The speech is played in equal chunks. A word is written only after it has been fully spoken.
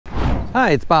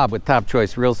Hi, it's Bob with Top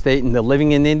Choice Real Estate and the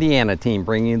Living in Indiana team,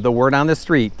 bringing you the word on the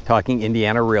street, talking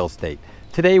Indiana real estate.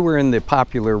 Today we're in the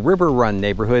popular River Run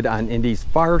neighborhood on Indy's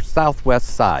far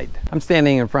southwest side. I'm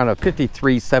standing in front of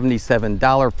 5377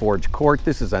 Dollar Forge Court.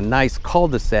 This is a nice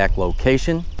cul-de-sac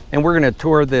location. And we're going to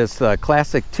tour this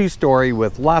classic two-story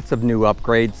with lots of new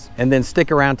upgrades. And then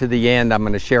stick around to the end. I'm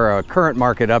going to share a current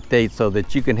market update so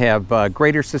that you can have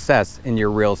greater success in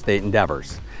your real estate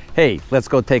endeavors. Hey, let's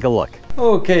go take a look.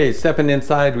 Okay, stepping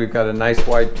inside, we've got a nice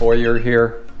wide foyer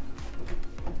here.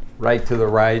 Right to the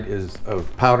right is a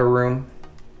powder room.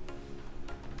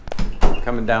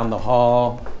 Coming down the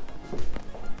hall,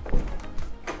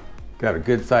 got a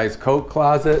good sized coat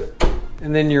closet,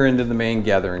 and then you're into the main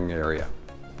gathering area.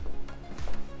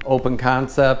 Open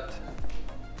concept.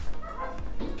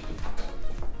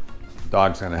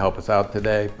 Dog's gonna help us out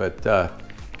today, but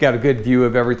got a good view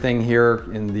of everything here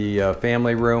in the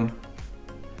family room.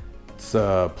 It's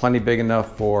plenty big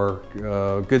enough for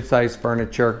good sized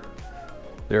furniture.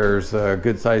 There's a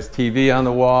good sized TV on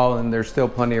the wall, and there's still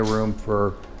plenty of room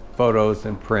for photos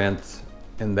and prints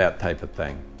and that type of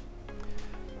thing.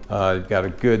 You've got a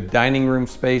good dining room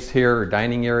space here, or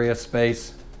dining area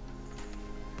space,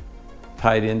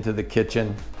 tied into the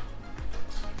kitchen.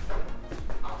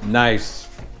 Nice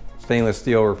stainless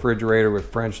steel refrigerator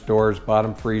with French doors,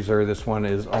 bottom freezer. This one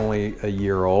is only a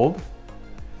year old.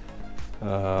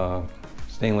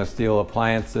 Stainless steel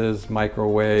appliances,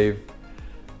 microwave,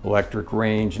 electric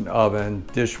range and oven,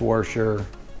 dishwasher,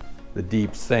 the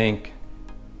deep sink.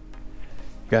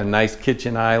 Got a nice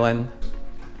kitchen island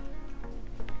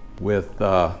with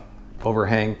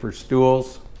overhang for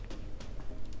stools.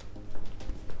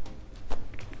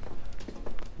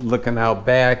 Looking out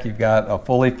back, you've got a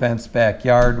fully fenced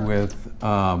backyard with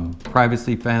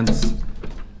privacy fence.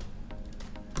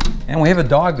 And we have a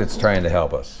dog that's trying to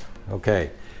help us. Okay,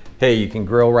 hey, you can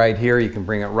grill right here. You can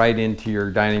bring it right into your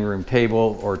dining room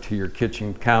table or to your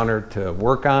kitchen counter to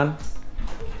work on.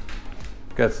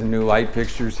 Got some new light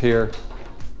fixtures here.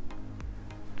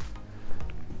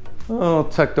 Oh,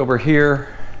 tucked over here.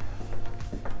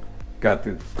 Got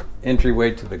the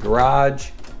entryway to the garage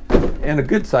and a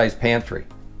good sized pantry.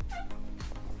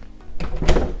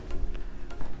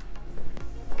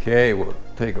 Okay, we'll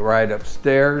take a ride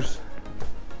upstairs.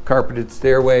 Carpeted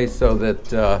stairway so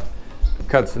that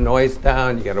cuts the noise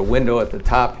down. You got a window at the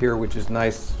top here, which is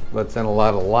nice, lets in a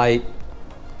lot of light.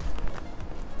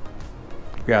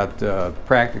 Got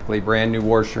practically brand new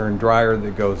washer and dryer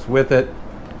that goes with it.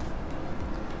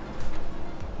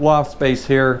 Loft space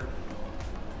here,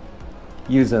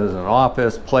 used as an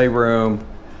office, playroom.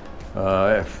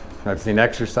 I've seen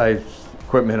exercise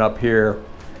equipment up here.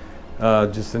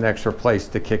 Just an extra place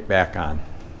to kick back on.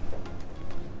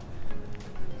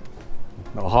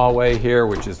 The hallway here,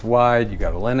 which is wide. You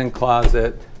got a linen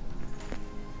closet,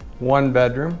 one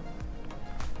bedroom,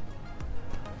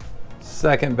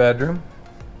 second bedroom,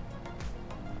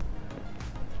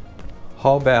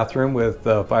 hall bathroom with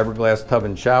fiberglass tub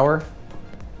and shower.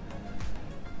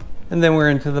 And then we're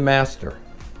into the master.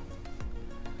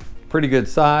 Pretty good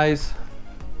size.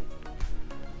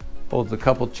 Holds a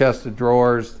couple chests of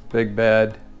drawers, big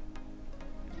bed.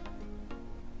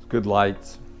 Good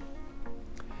lights.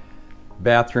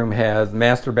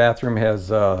 Master bathroom has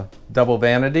double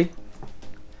vanity.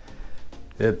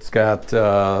 It's got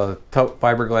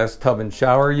fiberglass tub and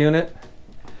shower unit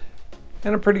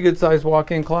and a pretty good sized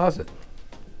walk-in closet.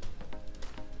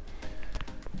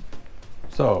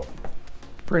 So,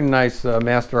 pretty nice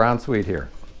master ensuite here.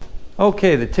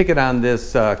 Okay, the ticket on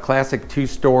this classic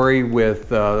two-story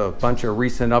with a bunch of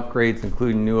recent upgrades,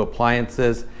 including new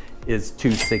appliances, is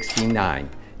 $269.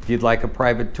 If you'd like a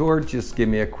private tour, just give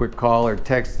me a quick call or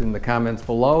text in the comments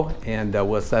below and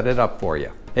we'll set it up for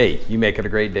you. Hey, you make it a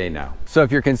great day now. So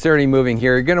if you're considering moving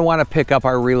here, you're gonna wanna pick up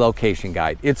our relocation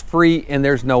guide. It's free and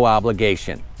there's no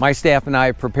obligation. My staff and I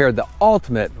have prepared the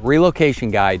ultimate relocation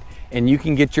guide and you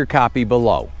can get your copy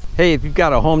below. Hey, if you've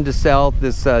got a home to sell,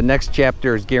 this next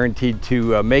chapter is guaranteed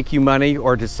to make you money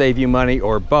or to save you money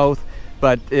or both.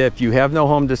 But if you have no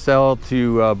home to sell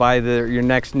to buy your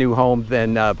next new home,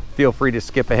 then feel free to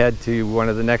skip ahead to one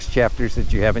of the next chapters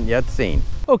that you haven't yet seen.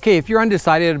 Okay, if you're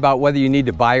undecided about whether you need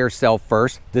to buy or sell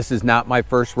first, this is not my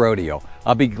first rodeo.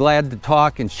 I'll be glad to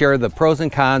talk and share the pros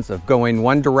and cons of going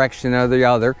one direction or the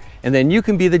other, and then you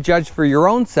can be the judge for your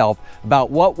own self about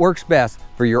what works best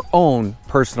for your own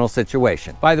personal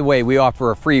situation. By the way, we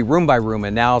offer a free room-by-room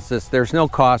analysis. There's no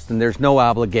cost and there's no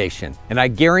obligation. And I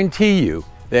guarantee you,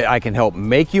 that I can help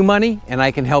make you money and I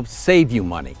can help save you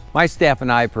money. My staff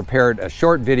and I prepared a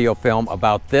short video film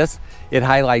about this. It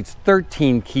highlights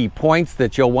 13 key points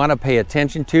that you'll want to pay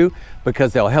attention to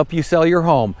because they'll help you sell your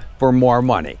home for more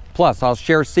money. Plus, I'll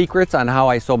share secrets on how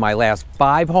I sold my last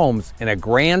 5 homes in a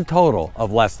grand total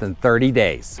of less than 30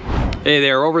 days. Hey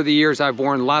there, over the years I've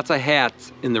worn lots of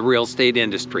hats in the real estate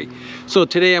industry. So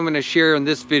today I'm going to share in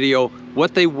this video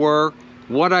what they were,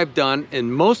 what I've done,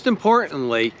 and most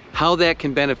importantly, how that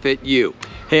can benefit you.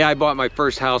 Hey, I bought my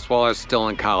first house while I was still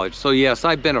in college. So yes,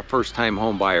 I've been a first-time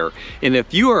home buyer. And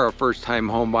if you are a first-time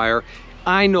home buyer,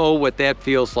 I know what that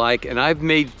feels like, and I've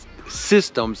made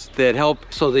systems that help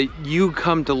so that you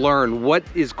come to learn what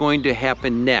is going to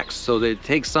happen next, so that it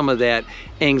takes some of that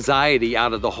anxiety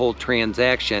out of the whole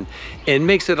transaction and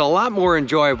makes it a lot more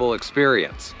enjoyable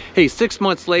experience. Hey, 6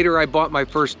 months later, I bought my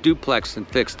first duplex and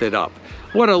fixed it up.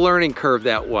 What a learning curve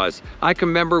that was. I can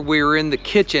remember we were in the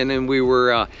kitchen and we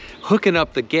were hooking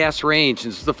up the gas range.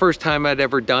 This is the first time I'd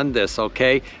ever done this,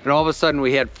 okay? And all of a sudden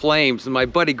we had flames and my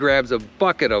buddy grabs a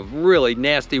bucket of really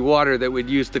nasty water that we'd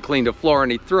use to clean the floor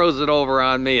and he throws it over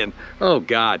on me and oh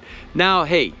God. Now,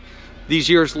 hey, these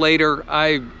years later,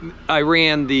 I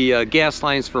ran the gas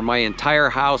lines for my entire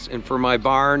house and for my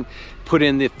barn, put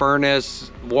in the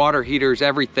furnace, water heaters,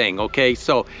 everything, okay?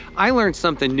 So I learned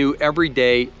something new every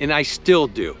day, and I still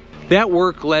do. That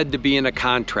work led to being a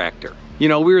contractor. You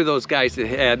know, we were those guys that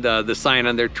had the sign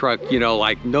on their truck, you know,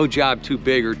 like no job too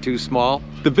big or too small.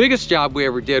 The biggest job we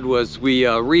ever did was we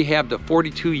rehabbed a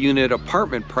 42-unit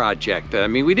apartment project. I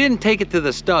mean, we didn't take it to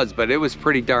the studs, but it was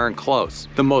pretty darn close.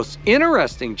 The most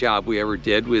interesting job we ever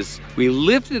did was we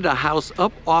lifted a house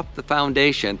up off the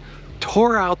foundation,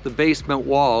 tore out the basement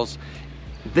walls,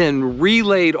 then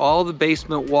relayed all the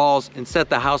basement walls and set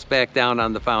the house back down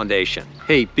on the foundation.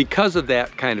 Hey, because of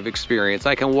that kind of experience,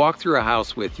 I can walk through a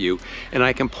house with you and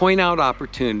I can point out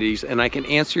opportunities and I can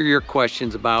answer your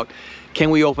questions about, can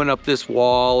we open up this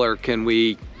wall or can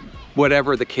we,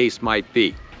 whatever the case might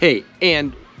be. Hey,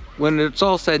 and when it's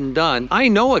all said and done, I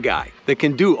know a guy that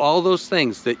can do all those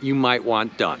things that you might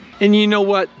want done. And you know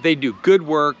what? They do good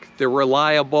work, they're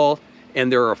reliable,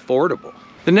 and they're affordable.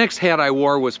 The next hat I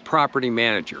wore was property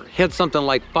manager. Had something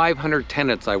like 500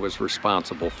 tenants I was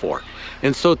responsible for.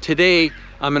 And so today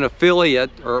I'm an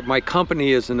affiliate, or my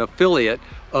company is an affiliate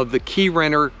of the Key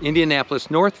Renter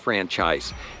Indianapolis North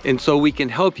franchise. And so we can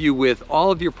help you with all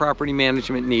of your property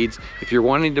management needs if you're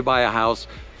wanting to buy a house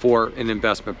for an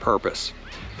investment purpose.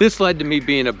 This led to me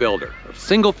being a builder of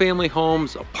single family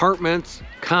homes, apartments,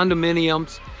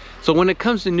 condominiums. So when it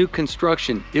comes to new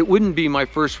construction, it wouldn't be my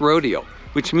first rodeo,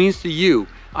 which means to you,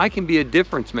 I can be a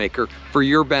difference maker for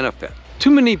your benefit.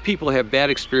 Too many people have bad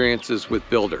experiences with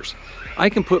builders. I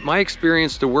can put my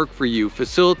experience to work for you,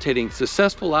 facilitating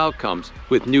successful outcomes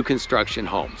with new construction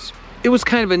homes. It was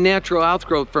kind of a natural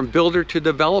outgrowth from builder to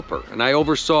developer, and I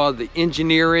oversaw the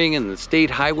engineering and the state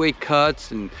highway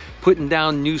cuts and putting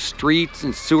down new streets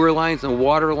and sewer lines and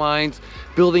water lines,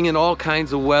 building in all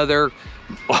kinds of weather,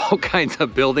 all kinds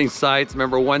of building sites.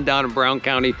 Remember one down in Brown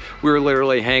County, we were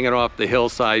literally hanging off the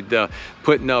hillside,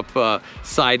 putting up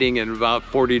siding in about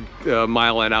 40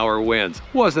 mile-an-hour winds.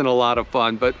 Wasn't a lot of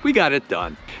fun, but we got it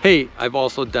done. Hey, I've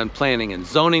also done planning and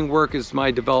zoning work as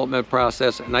my development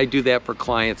process, and I do that for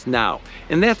clients now.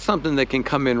 And that's something that can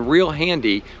come in real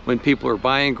handy when people are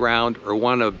buying ground or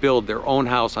want to build their own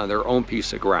house on their own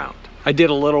piece of ground. I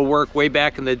did a little work way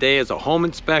back in the day as a home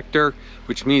inspector,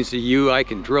 which means to you I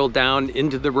can drill down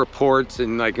into the reports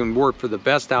and I can work for the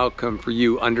best outcome for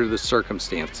you under the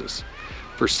circumstances.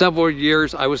 For several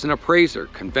years, I was an appraiser,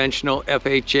 conventional,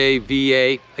 FHA,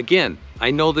 VA. Again, I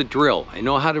know the drill. I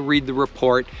know how to read the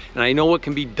report, and I know what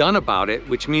can be done about it,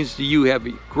 which means to you have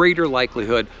a greater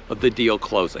likelihood of the deal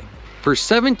closing. For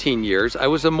 17 years, I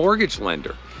was a mortgage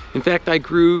lender. In fact, I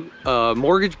grew a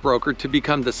mortgage broker to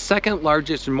become the second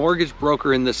largest mortgage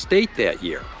broker in the state that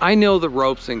year. I know the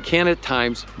ropes and can at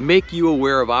times make you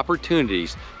aware of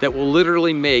opportunities that will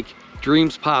literally make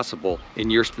dreams possible in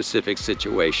your specific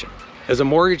situation. As a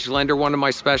mortgage lender, one of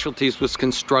my specialties was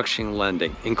construction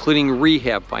lending, including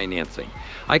rehab financing.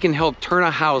 I can help turn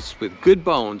a house with good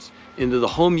bones into the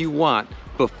home you want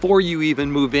before you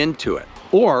even move into it.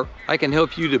 Or I can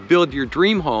help you to build your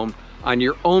dream home on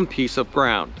your own piece of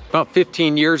ground. About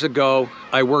 15 years ago,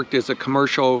 I worked as a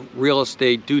commercial real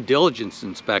estate due diligence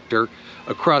inspector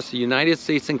across the United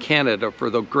States and Canada for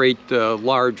the great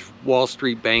large Wall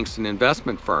Street banks and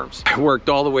investment firms. I worked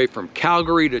all the way from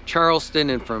Calgary to Charleston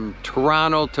and from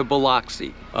Toronto to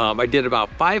Biloxi. I did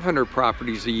about 500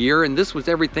 properties a year, and this was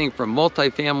everything from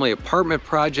multifamily apartment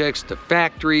projects to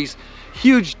factories,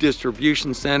 huge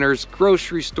distribution centers,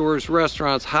 grocery stores,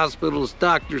 restaurants, hospitals,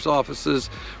 doctors' offices,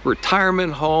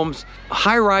 retirement homes,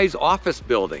 high-rise office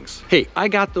buildings. Hey, I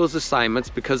got those assignments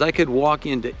because I could walk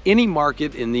into any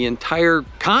market in the entire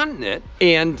continent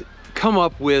and come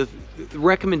up with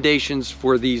recommendations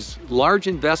for these large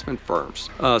investment firms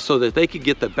so that they could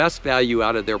get the best value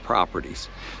out of their properties.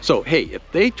 So hey, if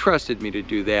they trusted me to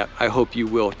do that, I hope you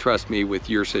will trust me with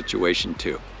your situation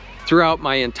too. Throughout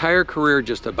my entire career,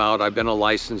 just about, I've been a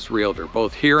licensed realtor,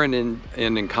 both here and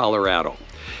in Colorado.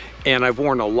 And I've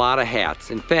worn a lot of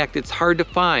hats. In fact, it's hard to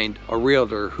find a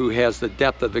realtor who has the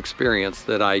depth of experience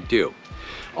that I do.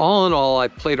 All in all,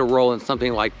 I've played a role in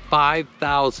something like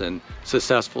 5,000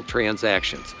 successful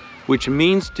transactions, which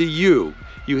means to you,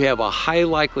 you have a high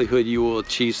likelihood you will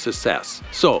achieve success.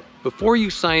 So before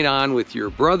you sign on with your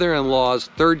brother-in-law's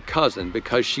third cousin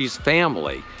because she's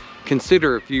family,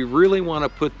 consider if you really want to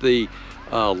put the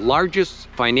largest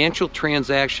financial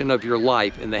transaction of your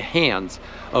life in the hands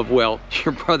of, well,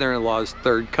 your brother-in-law's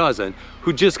third cousin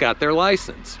who just got their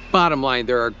license. Bottom line,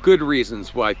 there are good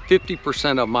reasons why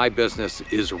 50% of my business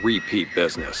is repeat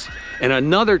business and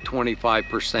another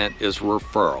 25% is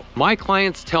referral. My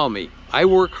clients tell me I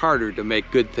work harder to make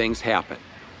good things happen.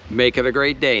 Make it a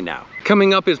great day now.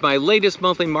 Coming up is my latest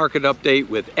monthly market update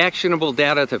with actionable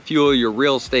data to fuel your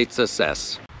real estate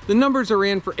success. The numbers are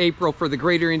in for April for the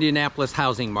greater Indianapolis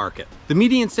housing market. The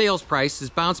median sales price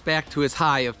has bounced back to its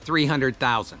high of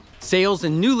 $300,000. Sales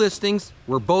and new listings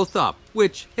were both up,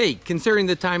 which, hey, considering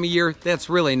the time of year, that's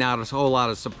really not a whole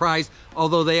lot of surprise,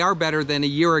 although they are better than a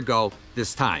year ago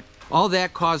this time. All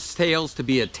that caused sales to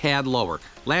be a tad lower.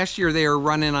 Last year they were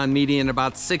running on median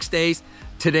about 6 days.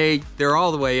 Today, they're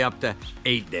all the way up to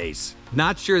 8 days.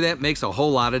 Not sure that makes a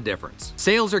whole lot of difference.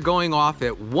 Sales are going off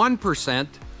at 1%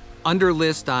 under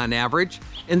list on average,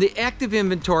 and the active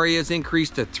inventory has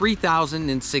increased to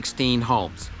 3,016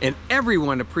 homes. And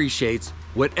everyone appreciates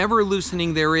whatever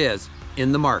loosening there is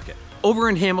in the market. Over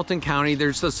in Hamilton County,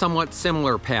 there's a somewhat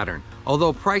similar pattern.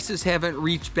 Although prices haven't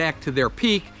reached back to their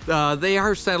peak, they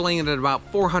are settling at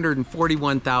about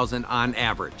 $441,000 on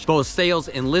average. Both sales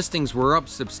and listings were up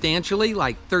substantially,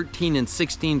 like 13% and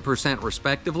 16%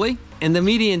 respectively. And the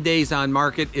median days on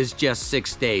market is just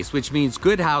 6 days, which means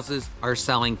good houses are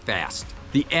selling fast.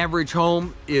 The average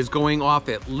home is going off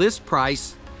at list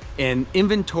price and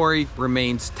inventory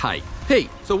remains tight. Hey,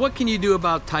 so what can you do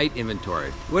about tight inventory?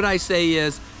 What I say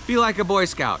is, be like a Boy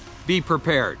Scout, be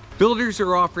prepared. Builders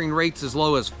are offering rates as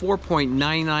low as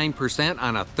 4.99%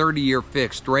 on a 30-year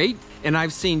fixed rate. And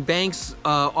I've seen banks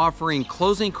offering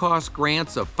closing cost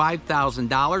grants of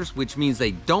 $5,000, which means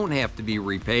they don't have to be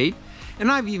repaid.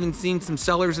 And I've even seen some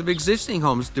sellers of existing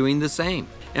homes doing the same.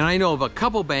 And I know of a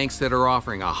couple banks that are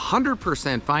offering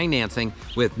 100% financing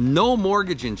with no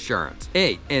mortgage insurance.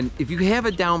 Hey, and if you have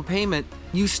a down payment,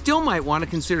 you still might want to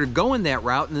consider going that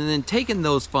route and then taking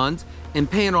those funds and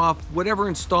paying off whatever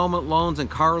installment loans and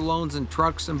car loans and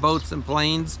trucks and boats and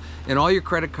planes and all your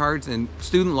credit cards and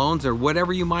student loans or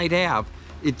whatever you might have.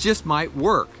 It just might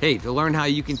work. Hey, to learn how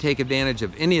you can take advantage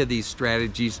of any of these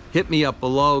strategies, hit me up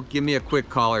below, give me a quick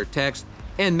call or text,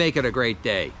 and make it a great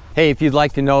day. Hey, if you'd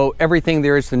like to know everything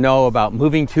there is to know about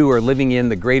moving to or living in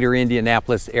the greater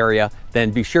Indianapolis area,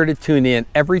 then be sure to tune in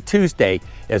every Tuesday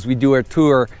as we do a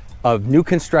tour of new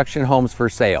construction homes for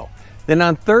sale. Then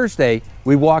on Thursday,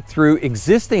 we walk through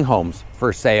existing homes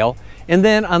for sale. And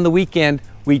then on the weekend,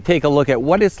 we take a look at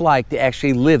what it's like to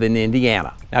actually live in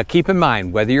Indiana. Now keep in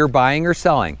mind, whether you're buying or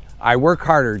selling, I work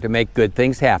harder to make good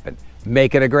things happen.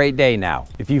 Make it a great day now.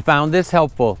 If you found this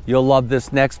helpful, you'll love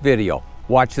this next video.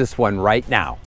 Watch this one right now.